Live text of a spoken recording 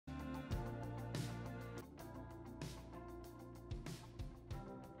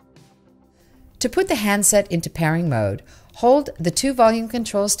To put the handset into pairing mode, hold the two volume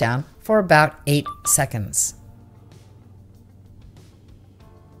controls down for about 8 seconds.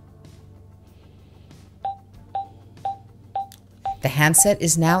 The handset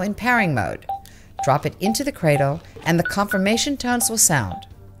is now in pairing mode. Drop it into the cradle and the confirmation tones will sound.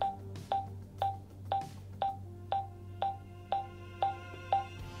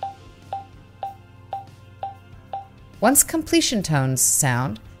 Once completion tones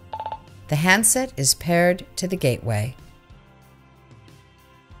sound, the handset is paired to the gateway.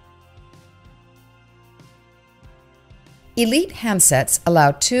 Elite handsets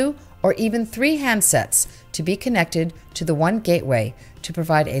allow 2 or even 3 handsets to be connected to the one gateway to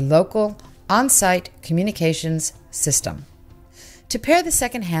provide a local, on-site communications system. To pair the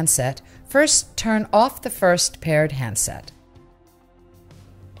second handset, first turn off the first paired handset.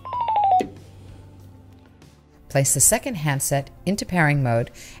 Place the second handset into pairing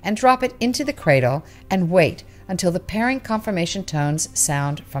mode and drop it into the cradle and wait until the pairing confirmation tones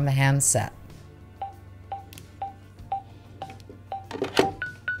sound from the handset.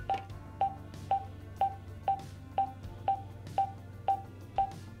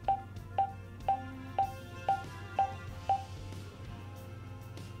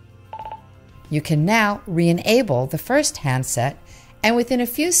 You can now re-enable the first handset, and within a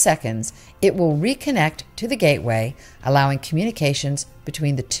few seconds it will reconnect to the gateway, allowing communications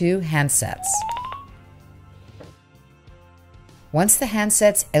between the two handsets. Once the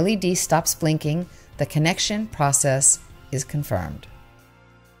handset's LED stops blinking, the connection process is confirmed.